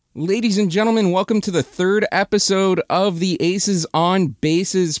Ladies and gentlemen, welcome to the third episode of the Aces on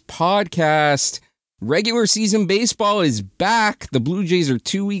Bases podcast. Regular season baseball is back. The Blue Jays are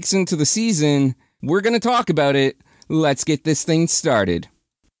 2 weeks into the season. We're going to talk about it. Let's get this thing started.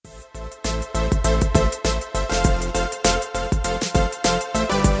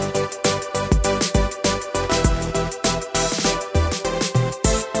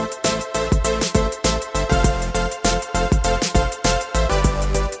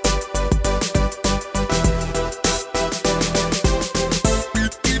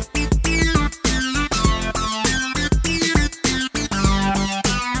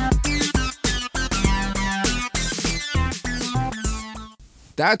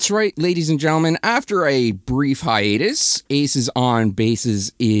 That's right, ladies and gentlemen. After a brief hiatus, Aces on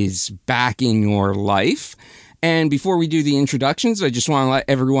Bases is back in your life. And before we do the introductions, I just want to let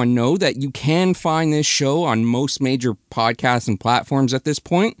everyone know that you can find this show on most major podcasts and platforms at this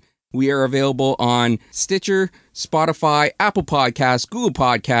point. We are available on Stitcher, Spotify, Apple Podcasts, Google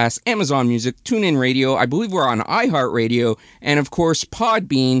Podcasts, Amazon Music, TuneIn Radio. I believe we're on iHeartRadio, and of course,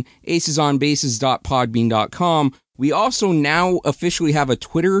 Podbean, acesonbases.podbean.com. We also now officially have a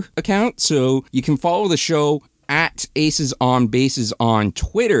Twitter account, so you can follow the show at Aces on Bases on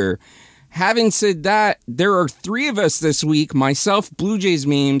Twitter. Having said that, there are three of us this week, myself, Blue Jays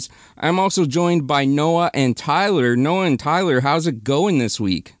Memes. I'm also joined by Noah and Tyler. Noah and Tyler, how's it going this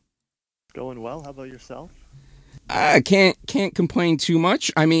week? Going well. How about yourself? I can't complain too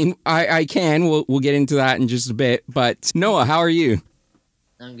much. I mean, I can. We'll get into that in just a bit. But Noah, how are you?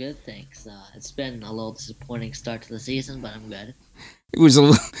 I'm good, thanks. It's been a little disappointing start to the season, but I'm good. It's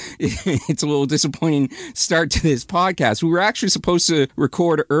a little disappointing start to this podcast. We were actually supposed to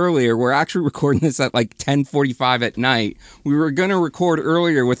record earlier. We're actually recording this at like 10:45 at night. We were going to record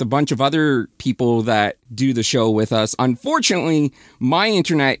earlier with a bunch of other people that do the show with us. Unfortunately, my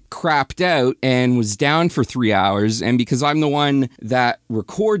internet crapped out and was down for 3 hours. And because I'm the one that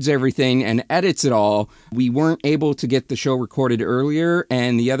records everything and edits it all, we weren't able to get the show recorded earlier.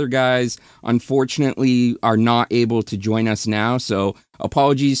 And the other guys, unfortunately, are not able to join us now. So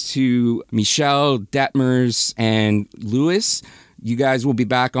apologies to Michelle, Detmers, and Lewis. You guys will be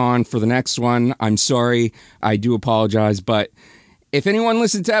back on for the next one. I'm sorry. I do apologize. But if anyone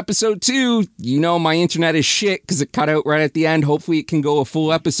listened to episode 2, you know my internet is shit because it cut out right at the end. Hopefully it can go a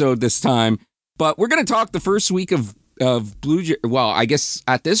full episode this time. But we're going to talk the first week of Blue Jays. Well, I guess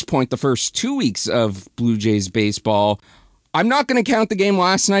at this point, the first 2 weeks of Blue Jays baseball. I'm not going to count the game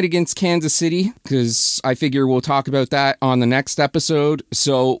last night against Kansas City because I figure we'll talk about that on the next episode.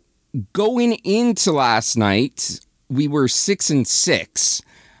 So going into last night, we were 6-6.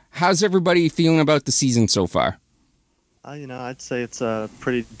 How's everybody feeling about the season so far? I'd say it's a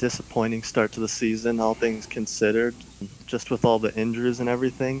pretty disappointing start to the season, all things considered. Just with all the injuries and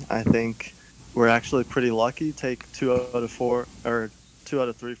everything, I think we're actually pretty lucky. Take 2 out of 4 or 2 out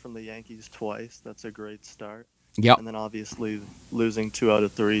of 3 from the Yankees twice. That's a great start. Yep. And then obviously losing 2 out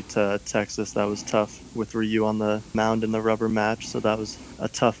of 3 to Texas, that was tough with Ryu on the mound in the rubber match. So that was a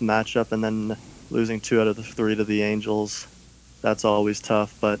tough matchup. And then losing 2 out of the 3 to the Angels, that's always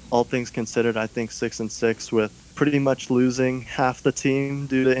tough. But all things considered, I think 6-6 with pretty much losing half the team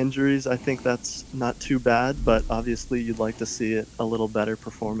due to injuries. I think that's not too bad, but obviously you'd like to see it a little better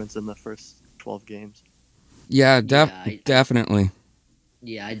performance in the first 12 games. Yeah, definitely.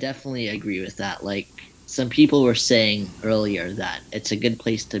 Yeah, I definitely agree with that. Like, some people were saying earlier that it's a good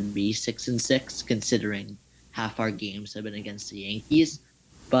place to be 6-6, considering half our games have been against the Yankees.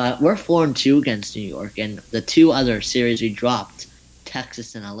 But we're 4-2 against New York, and the 2 other series we dropped,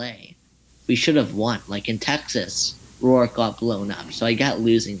 Texas and LA, we should have won. Like in Texas, Rourke got blown up, so I got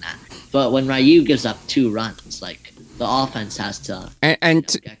losing that. But when Ryu gives up 2 runs, like the offense has to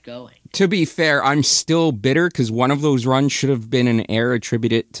get going. To be fair, I'm still bitter because one of those runs should have been an error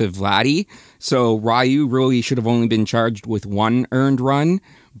attributed to Vladdy. So Ryu really should have only been charged with 1 earned run.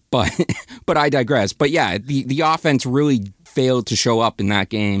 But I digress. But yeah, the offense really failed to show up in that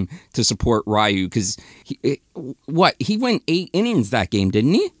game to support Ryu because he went 8 innings that game,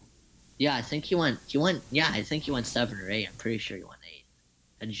 didn't he? Yeah, I think he went. I think he went 7 or 8. I'm pretty sure he went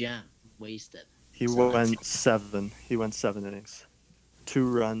 8. A gem wasted. He went 7. He went 7 innings, 2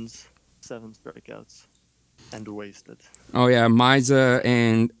 runs, 7 strikeouts, and wasted. Oh yeah, Miza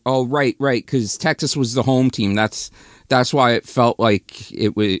and right, because Texas was the home team. That's why it felt like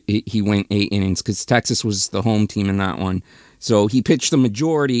he went 8 innings because Texas was the home team in that one. So he pitched the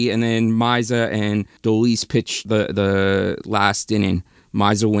majority, and then Miza and Dolis pitched the last inning.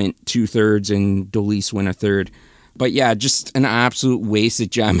 Miza went 2/3 and Dolis went 1/3. But yeah, just an absolute waste of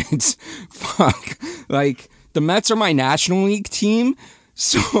gem. It's fuck. Like, the Mets are my National League team,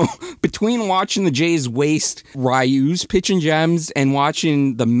 So between watching the Jays waste Ryu's pitching gems and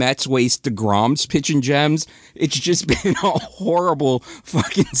watching the Mets waste DeGrom's pitching gems, it's just been a horrible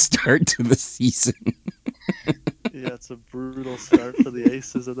fucking start to the season. Yeah, it's a brutal start for the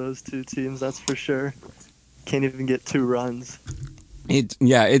aces of those two teams, that's for sure. Can't even get 2 runs.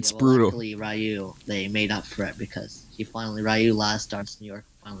 It's brutal. Luckily, Ryu, they made up for it because Ryu last starts New York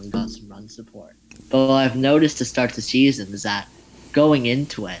finally got some run support. But what I've noticed to start the season is that going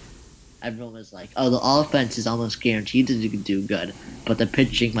into it, everyone was like, oh, the offense is almost guaranteed to do good, but the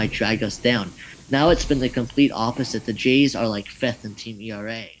pitching might drag us down. Now it's been the complete opposite. The Jays are like 5th in team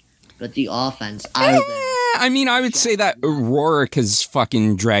ERA, but the offense, I mean, I would say that Rourke has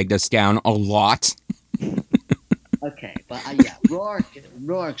fucking dragged us down a lot. Okay, but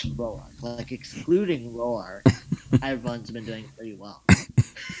Rourke's Rourke. Like, excluding Rourke, everyone's been doing pretty well.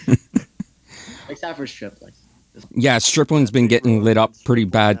 Except for Stripling. Yeah, Stripling's been getting lit up pretty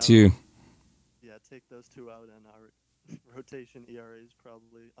bad, too. Yeah, take those 2 out, and our rotation ERA is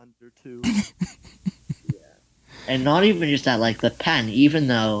probably under 2. Yeah. And not even just that, like, the pen, even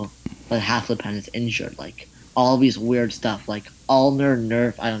though like, half the pen is injured, like, all these weird stuff, like, Ulner,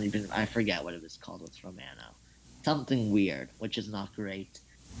 Nerf, I forget what it was called with Romano. Something weird, which is not great.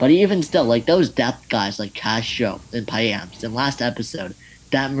 But even still, like, those depth guys like Castro and Payamps, in last episode,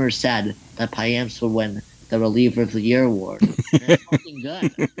 Detmer said that Payamps would win the Reliever of the Year award. And it's fucking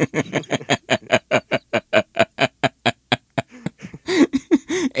good.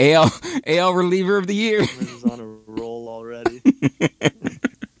 AL Reliever of the Year. Is on a roll already.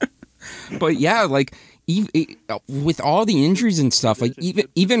 But yeah, like, with all the injuries and stuff, like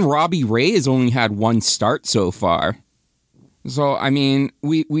even Robbie Ray has only had 1 start so far. So I mean,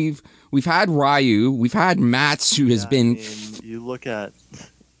 we've had Ryu, we've had Mats, who has been. I mean, you look at.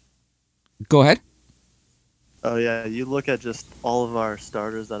 Go ahead. Oh yeah, you look at just all of our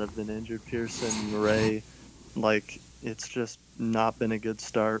starters that have been injured. Pearson, Ray, like, it's just not been a good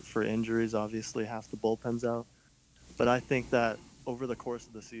start for injuries. Obviously, half the bullpen's out, but I think that over the course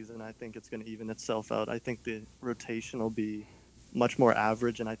of the season, I think it's going to even itself out. I think the rotation will be much more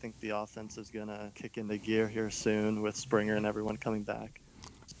average, and I think the offense is going to kick into gear here soon with Springer and everyone coming back.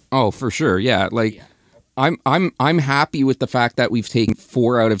 Oh, for sure, yeah. Like, I'm happy with the fact that we've taken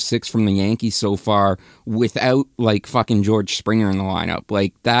 4 out of 6 from the Yankees so far without like fucking George Springer in the lineup.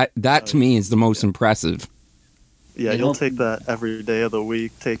 Like that to me is the most impressive. Yeah, you'll take that every day of the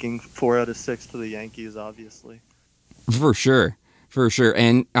week, taking 4 out of 6 to the Yankees, obviously. For sure.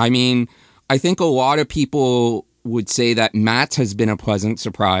 And I mean, I think a lot of people would say that Matt's has been a pleasant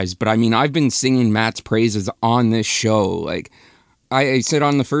surprise, but I mean, I've been singing Matt's praises on this show. Like I said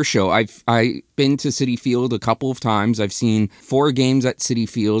on the first show, I've been to Citi Field a couple of times. I've seen 4 games at Citi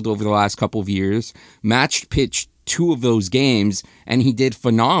Field over the last couple of years. Matt pitched 2 of those games, and he did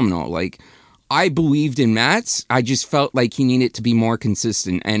phenomenal. Like, I believed in Matt's. I just felt like he needed to be more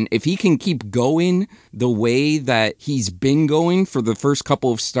consistent. And if he can keep going the way that he's been going for the first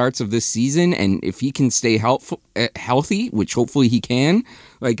couple of starts of this season, and if he can stay healthy, which hopefully he can,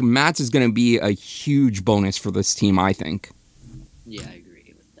 like, Matt's is going to be a huge bonus for this team, I think. Yeah, I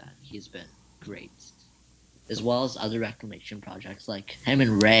agree with that. He's been great. As well as other reclamation projects like him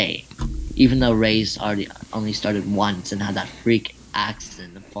and Ray. Even though Ray's only started once and had that freak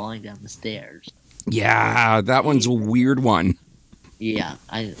accident of falling down the stairs. Yeah, that one's a weird one. Yeah,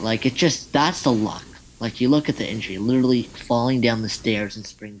 that's the luck. Like, you look at the injury, literally falling down the stairs in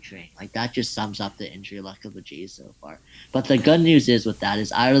spring training. Like, that just sums up the injury luck of the Jays so far. But the good news is with that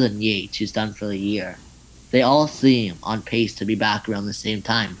is other than Yates, who's done for the year, they all seem on pace to be back around the same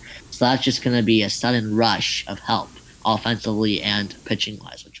time. So that's just going to be a sudden rush of help offensively and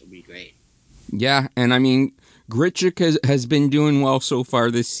pitching-wise, which will be great. Yeah, and I mean, Grichuk has been doing well so far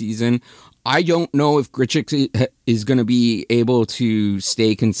this season. I don't know if Grichuk is going to be able to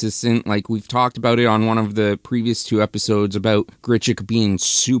stay consistent. Like, we've talked about it on one of the previous 2 episodes about Grichuk being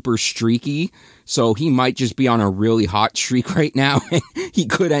super streaky. So he might just be on a really hot streak right now, and he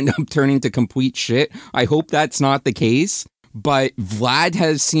could end up turning to complete shit. I hope that's not the case. But Vlad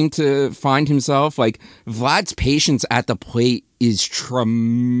has seemed to find himself, like, Vlad's patience at the plate is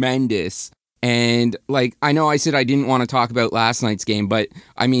tremendous. And, like, I know I said I didn't want to talk about last night's game, but,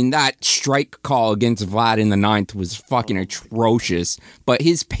 I mean, that strike call against Vlad in the 9th was fucking atrocious. But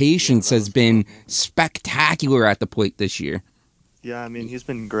his patience has been spectacular at the plate this year. Yeah, I mean, he's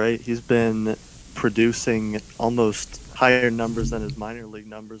been great. He's been producing almost higher numbers than his minor league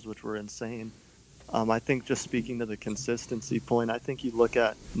numbers, which were insane. I think just speaking to the consistency point, I think you look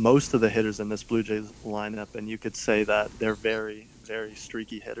at most of the hitters in this Blue Jays lineup, and you could say that they're very, very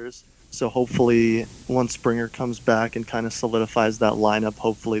streaky hitters. So hopefully, once Springer comes back and kind of solidifies that lineup,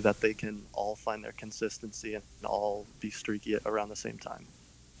 hopefully that they can all find their consistency and all be streaky around the same time.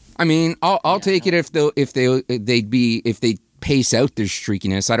 I mean, I'll take it if they pace out their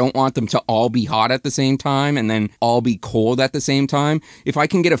streakiness. I don't want them to all be hot at the same time and then all be cold at the same time. If I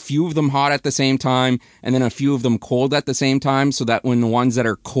can get a few of them hot at the same time and then a few of them cold at the same time, so that when the ones that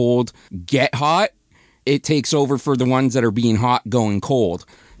are cold get hot, it takes over for the ones that are being hot going cold.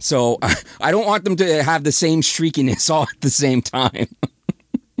 So I don't want them to have the same streakiness all at the same time.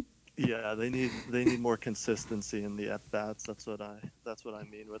 Yeah, they need more consistency in the at bats. That's what I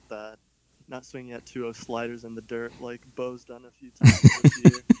mean with that. Not swinging at 2-0 sliders in the dirt like Bo's done a few times this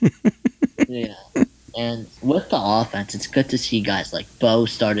year. Yeah, and with the offense, it's good to see guys like Bo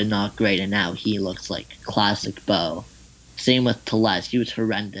started not great, and now he looks like classic Bo. Same with Tellez. He was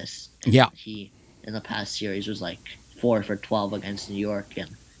horrendous. Yeah. He, in the past series, was like 4 for 12 against New York and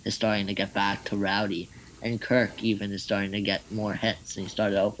is starting to get back to rowdy. And Kirk even is starting to get more hits, and he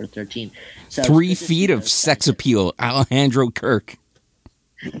started out for 13. So 3 feet of sex appeal, Alejandro Kirk.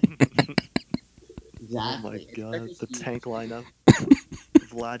 Exactly. Oh my god, the tank lineup.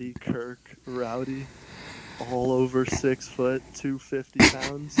 Vladdy, Kirk, Rowdy, all over 6 foot, 250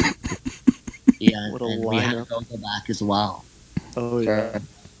 pounds. Yeah, what a and lineup. We have Vogel back as well. Oh yeah.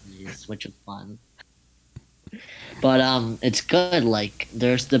 Which is fun. But it's good. Like,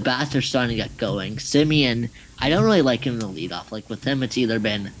 there's the bats are starting to get going. Simeon, I don't really like him in the leadoff. Like, with him, it's either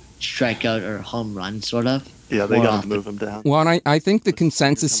been strikeout or home run, sort of. Yeah, they got to move him down. Well, and I think the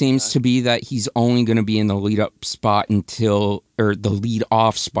consensus seems to be that he's only going to be in the lead-up spot or the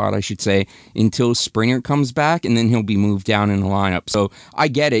lead-off spot, I should say, until Springer comes back, and then he'll be moved down in the lineup. So I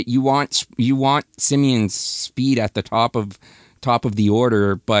get it. You want Simeon's speed at the top of the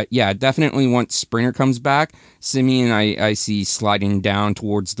order, but yeah, definitely once Springer comes back, Simeon I see sliding down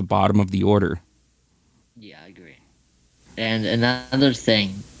towards the bottom of the order. Yeah, I agree. And another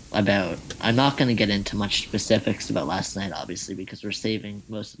thing about, I'm not going to get into much specifics about last night, obviously, because we're saving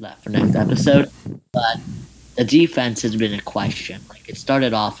most of that for next episode, but the defense has been a question. Like, it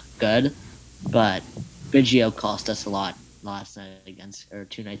started off good, but Biggio cost us a lot last night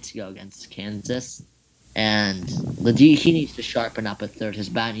 2 nights ago against Kansas. And the D, he needs to sharpen up at third. His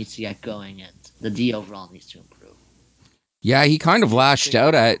bat needs to get going, and the D overall needs to improve. Yeah, he kind of lashed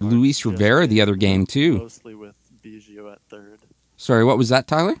out at Luis Rivera the other game, too. Mostly with Biggio at third. Sorry, what was that,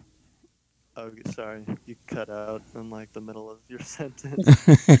 Tyler? Oh, sorry. You cut out in, like, the middle of your sentence.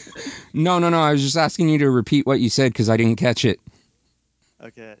 No. I was just asking you to repeat what you said because I didn't catch it.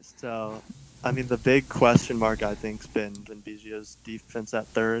 Okay, so, I mean, the big question mark, I think, has been Biggio's defense at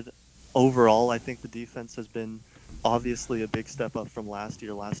third. Overall, I think the defense has been obviously a big step up from last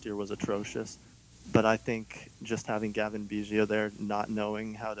year. Last year was atrocious. But I think just having Gavin Biggio there, not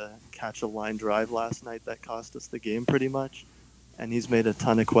knowing how to catch a line drive last night, that cost us the game pretty much. And he's made a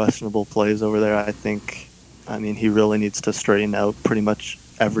ton of questionable plays over there. I mean, he really needs to straighten out pretty much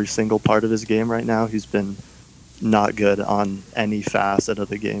every single part of his game right now. He's been not good on any facet of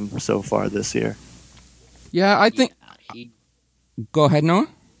the game so far this year. Yeah, I think... Go ahead, Noah.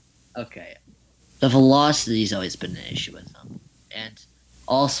 Okay. The velocity's always been an issue with him. And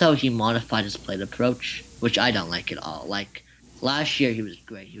also, he modified his plate approach, which I don't like at all. Like, last year he was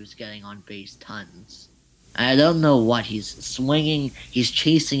great. He was getting on base tons. I don't know what he's swinging. He's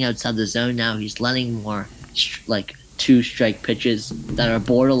chasing outside the zone now. He's letting more, 2-strike pitches that are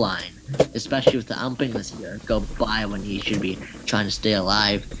borderline, especially with the umping this year, go by when he should be trying to stay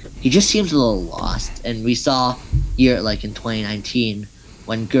alive. He just seems a little lost. And we saw here, in 2019,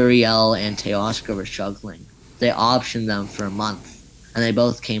 when Gurriel and Teoscar were struggling, they optioned them for a month, and they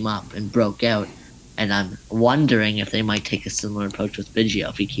both came up and broke out. And I'm wondering if they might take a similar approach with Biggio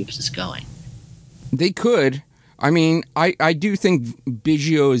if he keeps this going. They could. I mean, I do think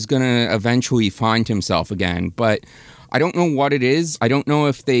Biggio is going to eventually find himself again, but I don't know what it is. I don't know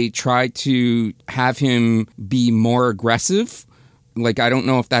if they try to have him be more aggressive. I don't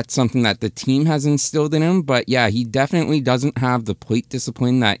know if that's something that the team has instilled in him, but yeah, he definitely doesn't have the plate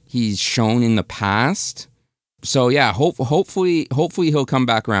discipline that he's shown in the past. So yeah, hopefully he'll come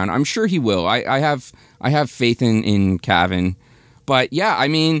back around. I'm sure he will. I have faith in Cavan. But yeah, I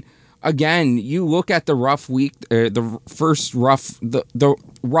mean, again, you look at the rough week, the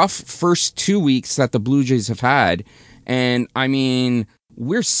rough first 2 weeks that the Blue Jays have had, and I mean,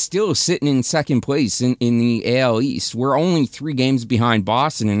 we're still sitting in second place in the AL East. We're only 3 games behind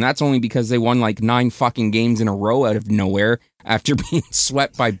Boston, and that's only because they won 9 fucking games in a row out of nowhere after being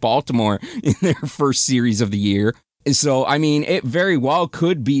swept by Baltimore in their first series of the year. So, I mean, it very well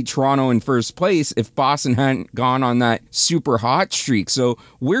could be Toronto in first place if Boston hadn't gone on that super hot streak. So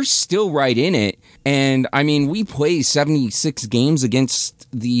we're still right in it. And, I mean, we play 76 games against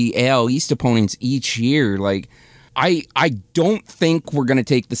the AL East opponents each year. Like, I don't think we're going to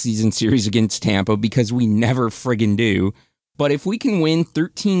take the season series against Tampa because we never friggin' do. But if we can win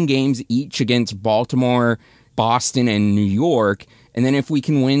 13 games each against Baltimore, Boston, and New York, and then if we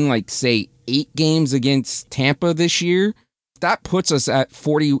can win, like, say, 8 games against Tampa this year, that puts us at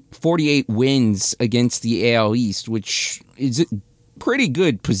 48 wins against the AL East, which is a pretty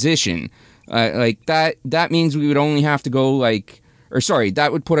good position. Like that means we would only have to go that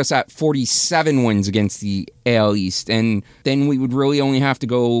would put us at 47 wins against the AL East, and then we would really only have to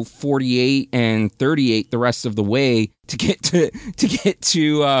go 48 and 38 the rest of the way to get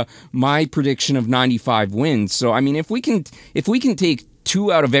to my prediction of 95 wins. So I mean, if we can take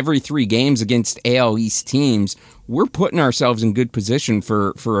 2 out of every 3 games against AL East teams, we're putting ourselves in good position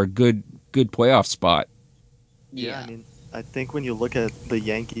for a good playoff spot. Yeah, I mean, I think when you look at the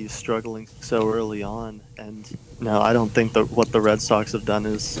Yankees struggling so early on, and no, I don't think that what the Red Sox have done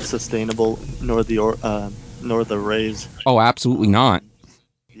is sustainable, nor the Rays. Oh, absolutely not.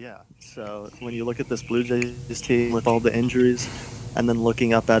 Yeah, so when you look at this Blue Jays team with all the injuries, and then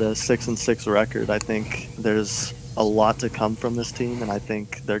looking up at a 6-6 record, I think there's a lot to come from this team, and I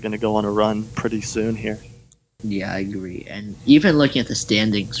think they're going to go on a run pretty soon here. Yeah, I agree. And even looking at the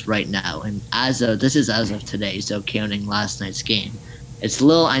standings right now, and this is as of today, so counting last night's game,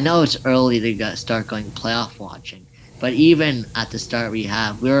 I know it's early to start going playoff watching, but even at the start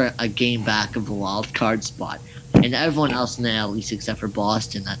we're a game back of the wild card spot, and everyone else now, at least except for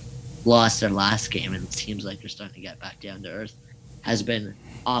Boston, that lost their last game, and it seems like they're starting to get back down to earth, has been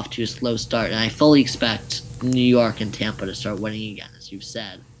off to a slow start, and I fully expect New York and Tampa to start winning again, as you've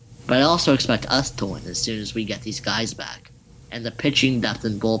said. But I also expect us to win as soon as we get these guys back. And the pitching depth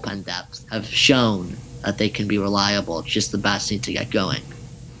and bullpen depth have shown that they can be reliable. It's just the bats need to get going.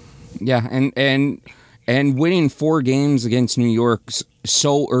 Yeah, and winning 4 games against New York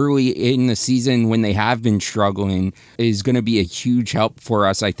so early in the season when they have been struggling is going to be a huge help for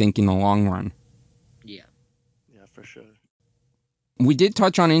us, I think, in the long run. Yeah, for sure. We did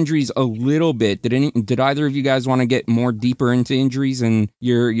touch on injuries a little bit. Did either of you guys want to get more deeper into injuries and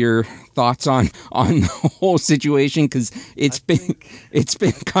your thoughts on the whole situation? Because it's been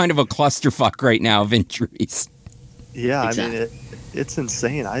kind of a clusterfuck right now of injuries. Yeah, exactly. I mean it's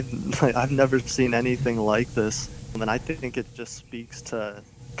insane. I've never seen anything like this, and I think it just speaks to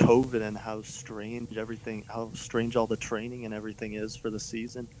COVID and how strange all the training and everything is for the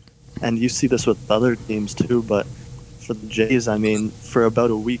season. And you see this with other teams too, but for the Jays, I mean, for about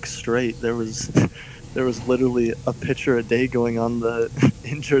a week straight, there was literally a pitcher a day going on the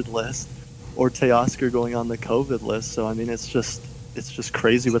injured list, or Teoscar going on the COVID list. So I mean, it's just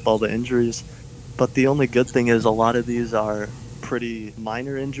crazy with all the injuries. But the only good thing is a lot of these are pretty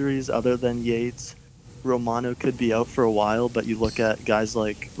minor injuries. Other than Yates, Romano could be out for a while, but you look at guys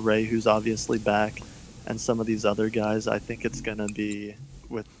like Ray, who's obviously back, and some of these other guys. I think it's gonna be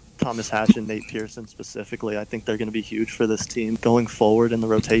with Thomas Hatch and Nate Pearson specifically. I think they're going to be huge for this team going forward in the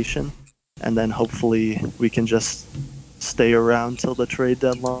rotation. And then hopefully we can just stay around till the trade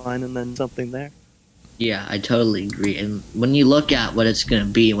deadline and then something there. Yeah, I totally agree. And when you look at what it's going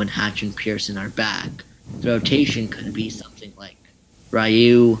to be when Hatch and Pearson are back, the rotation could be something like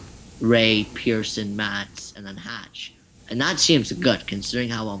Ryu, Ray, Pearson, Matz, and then Hatch. And that seems good considering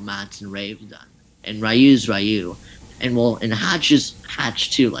how well Matz and Ray have done. And Ryu's Ryu. And Hatch is Hatch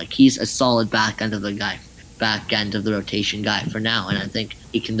too. Like, he's a solid back end of the rotation guy for now, and I think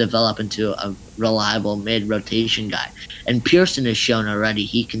he can develop into a reliable mid-rotation guy. And Pearson has shown already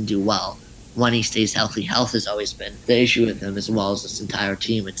he can do well when he stays healthy. Health has always been the issue with him, as well as this entire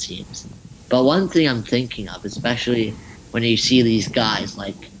team, it seems. But one thing I'm thinking of, especially when you see these guys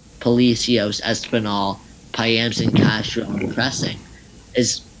like Palacios, Espinal, Payams, and Castro impressing,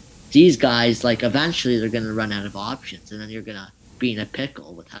 is these guys, like, eventually they're going to run out of options, and then you're going to be in a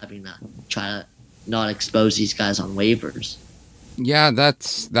pickle with having to try to not expose these guys on waivers. Yeah,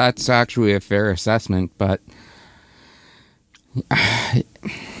 that's actually a fair assessment, but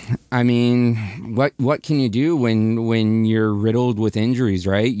I mean, what can you do when you're riddled with injuries,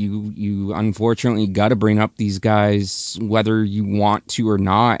 right? You unfortunately got to bring up these guys whether you want to or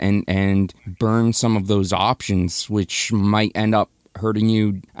not, and burn some of those options, which might end up hurting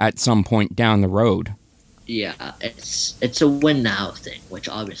you at some point down the road. Yeah, it's a win now thing, which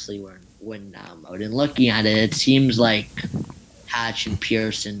obviously we're in win now mode. And looking at it, it seems like Hatch and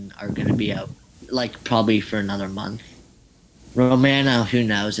Pearson are going to be out, like, probably for another month. Romano, who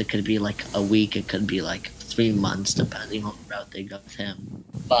knows? It could be like a week. It could be like 3 months, depending on the route they go with him.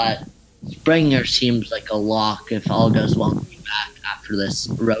 But Springer seems like a lock if all goes well back after this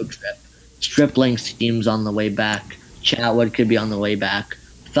road trip. Stripling seems on the way back. Chatwood could be on the way back.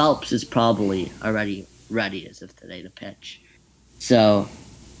 Phelps is probably already ready as of today to pitch. So,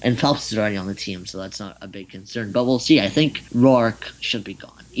 and Phelps is already on the team, so that's not a big concern. But we'll see. I think Rourke should be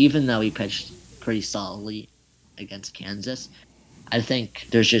gone, even though he pitched pretty solidly against Kansas. I think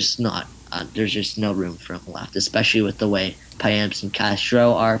there's just no room for him left, especially with the way Payamps and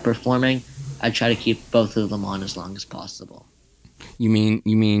Castro are performing. I try to keep both of them on as long as possible. You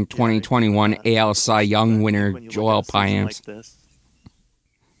mean 2021 AL Cy Young winner Joel Payamps? Like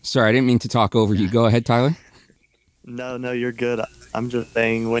Sorry, I didn't mean to talk over you. Go ahead, Tyler. No, you're good. I'm just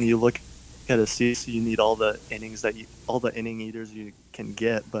saying when you look at a season, you need all the inning eaters you can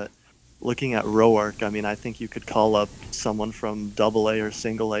get. But looking at Roark, I mean, I think you could call up someone from Double-A or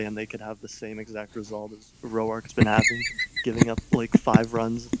Single-A, and they could have the same exact result as Roark's been having, giving up like 5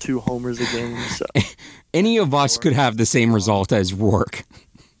 runs, 2 homers a game. So any of us could have the same result as Rourke.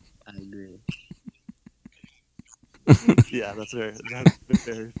 I agree. Yeah, that's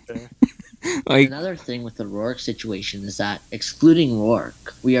very fair. Another thing with the Rourke situation is that, excluding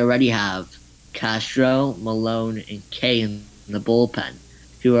Rourke, we already have Castro, Malone, and Kay in the bullpen,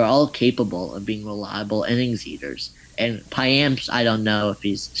 who are all capable of being reliable innings eaters. And Payamps, I don't know if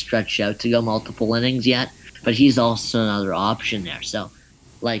he's stretched out to go multiple innings yet, but he's also another option there. So,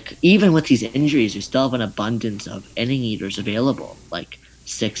 even with these injuries, we still have an abundance of inning eaters available, 5,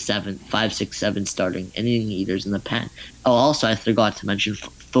 6, 7 starting inning eaters in the pen. Oh, also, I forgot to mention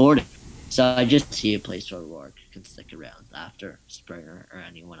Thornton. So I just see a place where Rourke can stick around after Springer or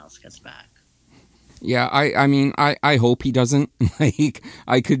anyone else gets back. Yeah, I mean, I hope he doesn't.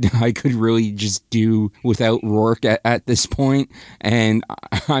 I could really just do without Rourke at this point. And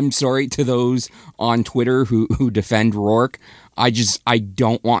I'm sorry to those on Twitter who defend Rourke. I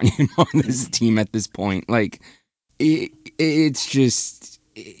don't want him on this team at this point. It's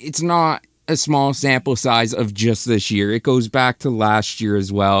not a small sample size of just this year. It goes back to last year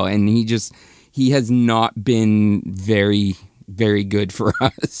as well, and he has not been very, very good for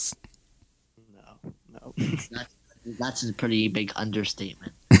us. No. That's a pretty big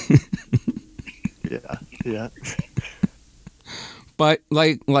understatement. Yeah. But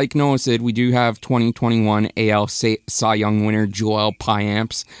like Noah said, we do have 2021 AL Cy Young winner Joel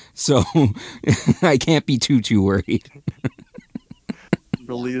Payamps, so I can't be too worried.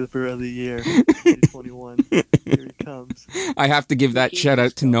 Reliever of the year, 2021. Here he comes. I have to give that shout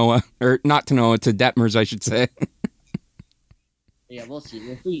out to Noah, or not to Noah, to Detmers, I should say. Yeah, we'll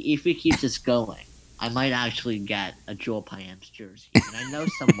see. If he keeps this going, I might actually get a Joel Payamps jersey. And I know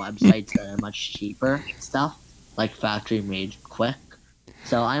some websites that are much cheaper and stuff, like Factory Made Quick.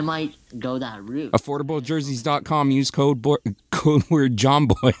 So I might go that route. AffordableJerseys.com. Use code word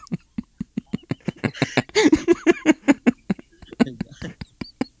JohnBoy.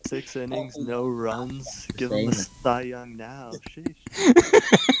 6 innings, no runs. Give him a Cy Young now. Sheesh.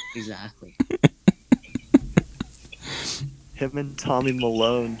 Exactly. Him and Tommy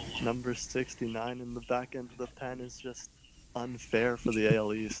Malone, number 69 in the back end of the pen, is just unfair for the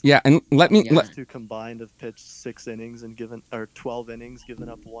AL East. Yeah, and Those two combined have pitched 6 innings and 12 innings, given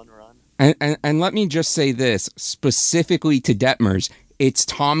up 1 run. And let me just say this specifically to Detmers: it's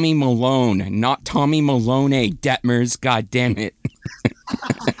Tommy Malone, not Tommy Malone. Detmers, god damn it.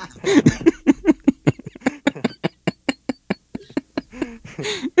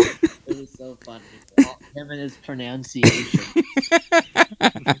 It was so funny. Him and his pronunciation.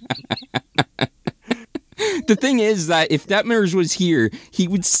 The thing is that if Detmers was here, he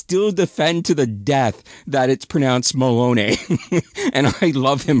would still defend to the death that it's pronounced Malone. And I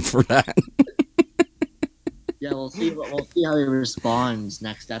love him for that. Yeah, we'll see how he responds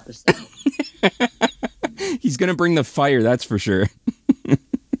next episode. He's going to bring the fire, that's for sure.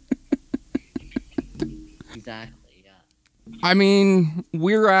 Exactly, yeah. I mean,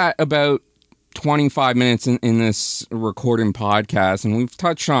 we're at about 25 minutes in this recording podcast, and we've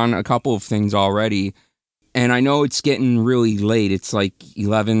touched on a couple of things already. And I know it's getting really late. It's like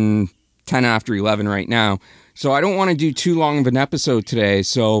 10 after 11 right now. So I don't want to do too long of an episode today.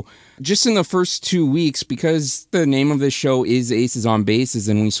 So just in the first 2 weeks, because the name of this show is Aces on Bases,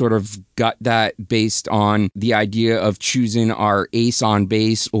 and we sort of got that based on the idea of choosing our ace on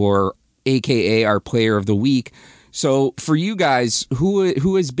base, or AKA our player of the week. So for you guys,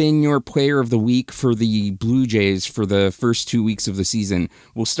 who has been your player of the week for the Blue Jays for the first 2 weeks of the season?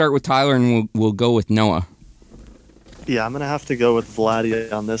 We'll start with Tyler, and we'll go with Noah. Yeah, I'm gonna have to go with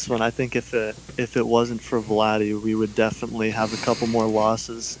Vladdy on this one. I think if it wasn't for Vladdy, we would definitely have a couple more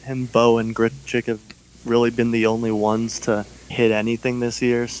losses. Him, Bo, and Grichuk have really been the only ones to hit anything this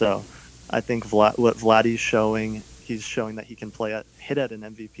year. So I think what Vladdy's showing, he's showing that he can hit at an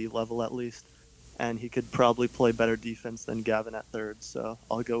MVP level at least. And he could probably play better defense than Gavin at third. So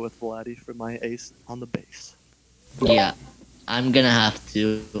I'll go with Vladdy for my ace on the base. Yeah, I'm going to have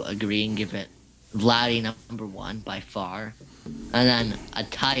to agree and give it Vladdy number 1 by far. And then a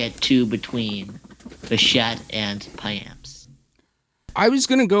tie at 2 between Bichette and Payams. I was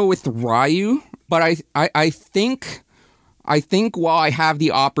going to go with Ryu, but I think while I have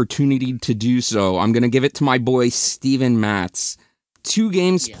the opportunity to do so, I'm going to give it to my boy Steven Matz. 2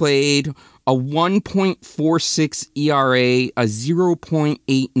 games played, a 1.46 ERA, a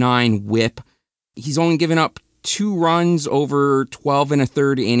 0.89 whip. He's only given up 2 runs over 12 and a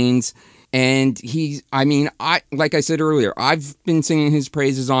third innings. And like I said earlier, I've been singing his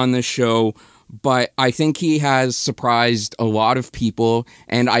praises on this show, but I think he has surprised a lot of people,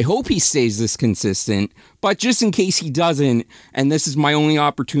 and I hope he stays this consistent. But just in case he doesn't, and this is my only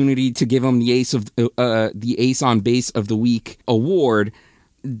opportunity to give him the Ace on Base of the Week award,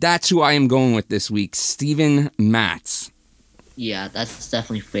 that's who I am going with this week, Steven Matz. Yeah, that's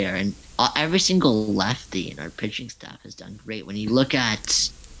definitely fair. And every single lefty in our pitching staff has done great. When you look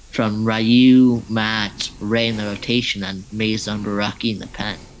at from Ryu, Matt, Ray in the rotation, and Meza and Baraki in the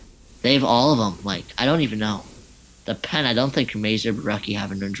pen, they have all of them. Like, I don't even know. The pen, I don't think Meza or Baraki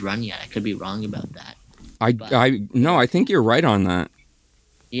have an earned run yet. I could be wrong about that. I think you're right on that.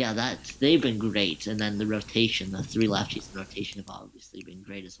 Yeah, they've been great. And then the rotation, the 3 lefties in rotation have obviously been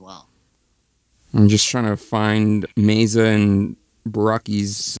great as well. I'm just trying to find Meza and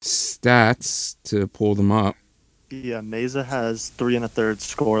Baraki's stats to pull them up. Yeah, Meza has 3 1/3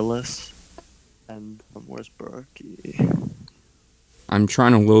 scoreless. And where's Baraki? I'm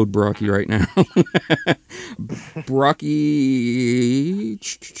trying to load Baraki right now.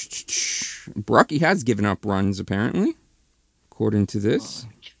 Baraki has given up runs, apparently, according to this.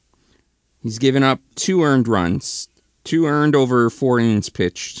 He's given up 2 earned runs. 2 earned over 4 innings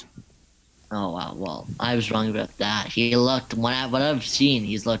pitched. Oh, wow. Well, I was wrong about that. He looked, what I've seen,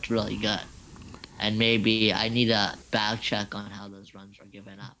 he's looked really good. And maybe I need a back check on how those runs were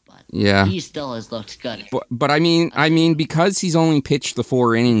given up. But yeah, he still has looked good. But I mean, because he's only pitched the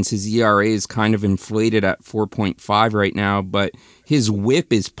 4 innings, his ERA is kind of inflated at 4.5 right now. But his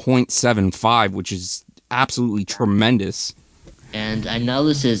WHIP is 0.75, which is absolutely tremendous. And I know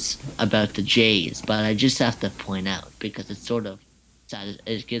this is about the Jays, but I just have to point out, because it's sort of,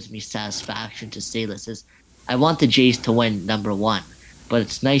 it gives me satisfaction to say this, is I want the Jays to win number 1. But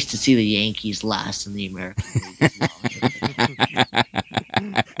it's nice to see the Yankees last in the American League as well.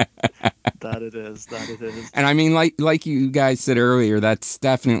 That it is. And I mean, like you guys said earlier, that's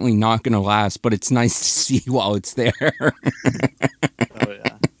definitely not going to last, but it's nice to see while it's there. Oh,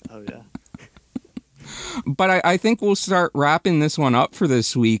 yeah. But I think we'll start wrapping this one up for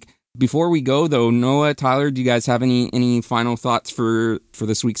this week. Before we go, though, Noah, Tyler, do you guys have any final thoughts for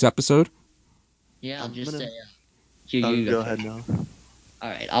this week's episode? Yeah, I'll just say... go ahead, Noah. All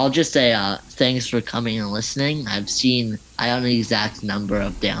right, I'll just say thanks for coming and listening. I don't know the exact number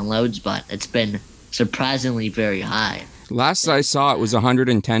of downloads, but it's been surprisingly very high. Last I saw, it was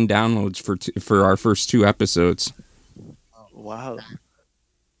 110 downloads for our first 2 episodes. Oh, wow.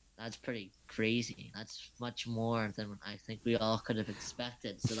 That's pretty crazy. That's much more than I think we all could have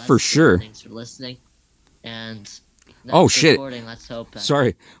expected. So that's for sure. Thanks for listening. And... shit. Let's hope.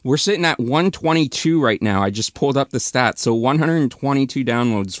 Sorry. We're sitting at 122 right now. I just pulled up the stats. So 122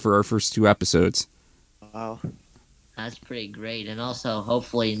 downloads for our first 2 episodes. Wow. That's pretty great. And also,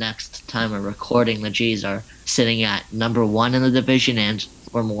 hopefully next time we're recording, the Jays are sitting at number 1 in the division and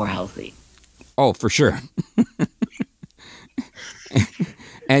we're more healthy. Oh, for sure.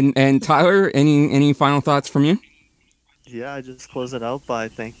 and Tyler, any final thoughts from you? Yeah, I just close it out by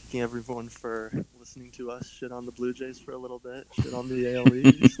thanking everyone for listening to us shit on the Blue Jays for a little bit, shit on the AL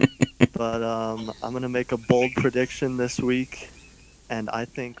East. But I'm going to make a bold prediction this week, and I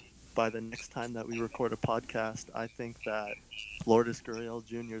think by the next time that we record a podcast, I think that Lourdes Gurriel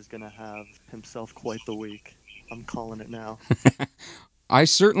Jr. is going to have himself quite the week. I'm calling it now. I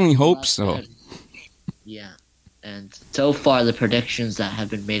certainly hope so. Good. Yeah. And so far, the predictions that have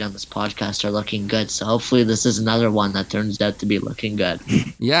been made on this podcast are looking good. So hopefully, this is another one that turns out to be looking good.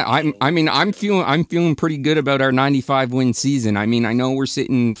 Yeah, I'm feeling pretty good about our 95 win season. I mean, I know we're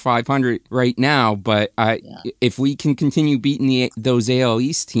sitting 500 right now, but if we can continue beating those AL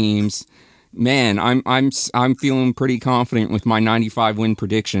East teams, man, I'm feeling pretty confident with my 95 win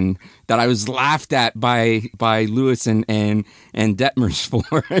prediction that I was laughed at by Lewis and Detmers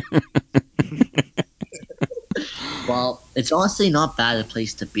for. Well, it's honestly not bad a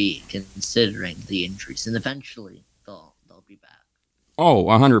place to be considering the injuries, and eventually they'll be back. Oh,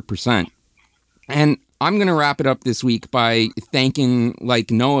 100%. And I'm going to wrap it up this week by thanking, like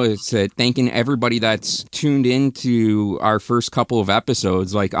Noah said, thanking everybody that's tuned into our first couple of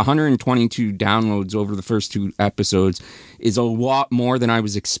episodes. Like 122 downloads over the first 2 episodes is a lot more than I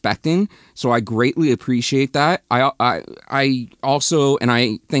was expecting. So I greatly appreciate that. I also, and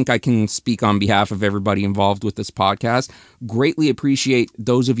I think I can speak on behalf of everybody involved with this podcast, greatly appreciate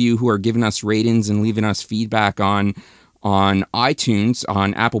those of you who are giving us ratings and leaving us feedback on iTunes,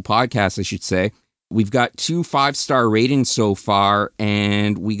 on Apple Podcasts, I should say. We've got 2 5-star ratings so far,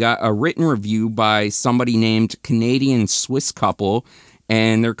 and we got a written review by somebody named Canadian Swiss Couple,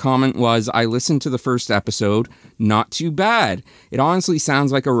 and their comment was, I listened to the first episode, not too bad. It honestly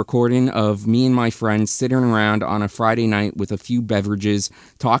sounds like a recording of me and my friends sitting around on a Friday night with a few beverages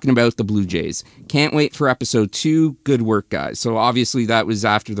talking about the Blue Jays. Can't wait for episode 2. Good work, guys. So obviously that was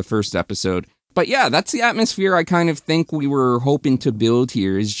after the first episode. But yeah, that's the atmosphere I kind of think we were hoping to build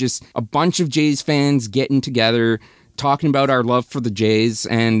here, is just a bunch of Jays fans getting together, talking about our love for the Jays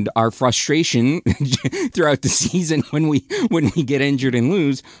and our frustration throughout the season when we get injured and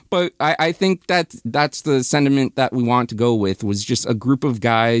lose. But I think that's the sentiment that we want to go with, was just a group of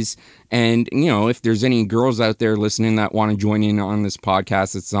guys. And, you know, if there's any girls out there listening that want to join in on this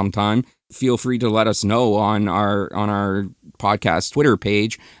podcast at some time, feel free to let us know on our podcast Twitter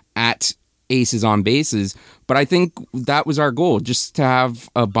page at Aces on Bases. But I think that was our goal, just to have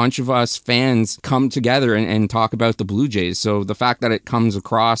a bunch of us fans come together and talk about the Blue Jays. So the fact that it comes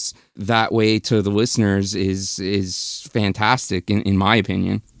across that way to the listeners is fantastic, in my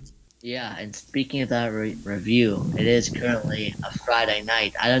opinion. Yeah, and speaking of that review, it is currently a Friday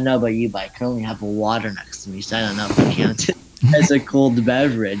night. I don't know about you, but I currently have a water next to me, so I don't know if it counts as a cold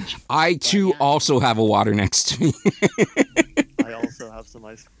beverage. I, too, also have a water next to me. I also have some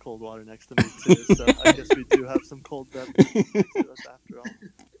ice cold water next to me too, so I guess we do have some cold beverages next to us after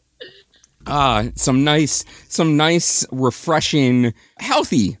all. Some nice, refreshing,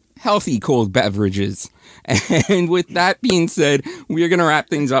 healthy cold beverages. And with that being said, we are going to wrap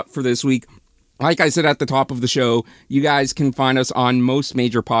things up for this week. Like I said at the top of the show, you guys can find us on most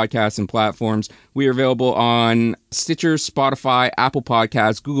major podcasts and platforms. We are available on Stitcher, Spotify, Apple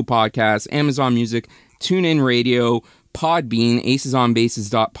Podcasts, Google Podcasts, Amazon Music, TuneIn Radio, Podbean,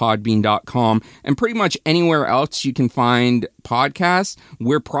 acesonbases.podbean.com, and pretty much anywhere else you can find podcasts,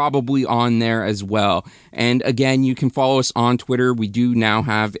 we're probably on there as well. And again, you can follow us on Twitter. We do now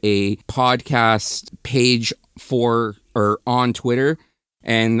have a podcast page on Twitter,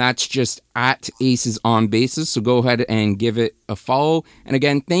 and that's just at Aces on Bases. So go ahead and give it a follow. And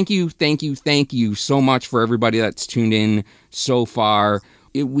again, thank you so much for everybody that's tuned in so far.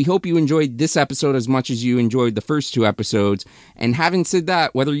 We hope you enjoyed this episode as much as you enjoyed the first 2 episodes. And having said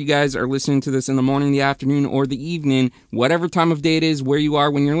that, whether you guys are listening to this in the morning, the afternoon, or the evening, whatever time of day it is, where you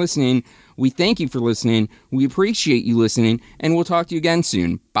are when you're listening, we thank you for listening. We appreciate you listening, and we'll talk to you again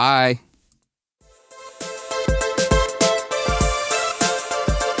soon. Bye.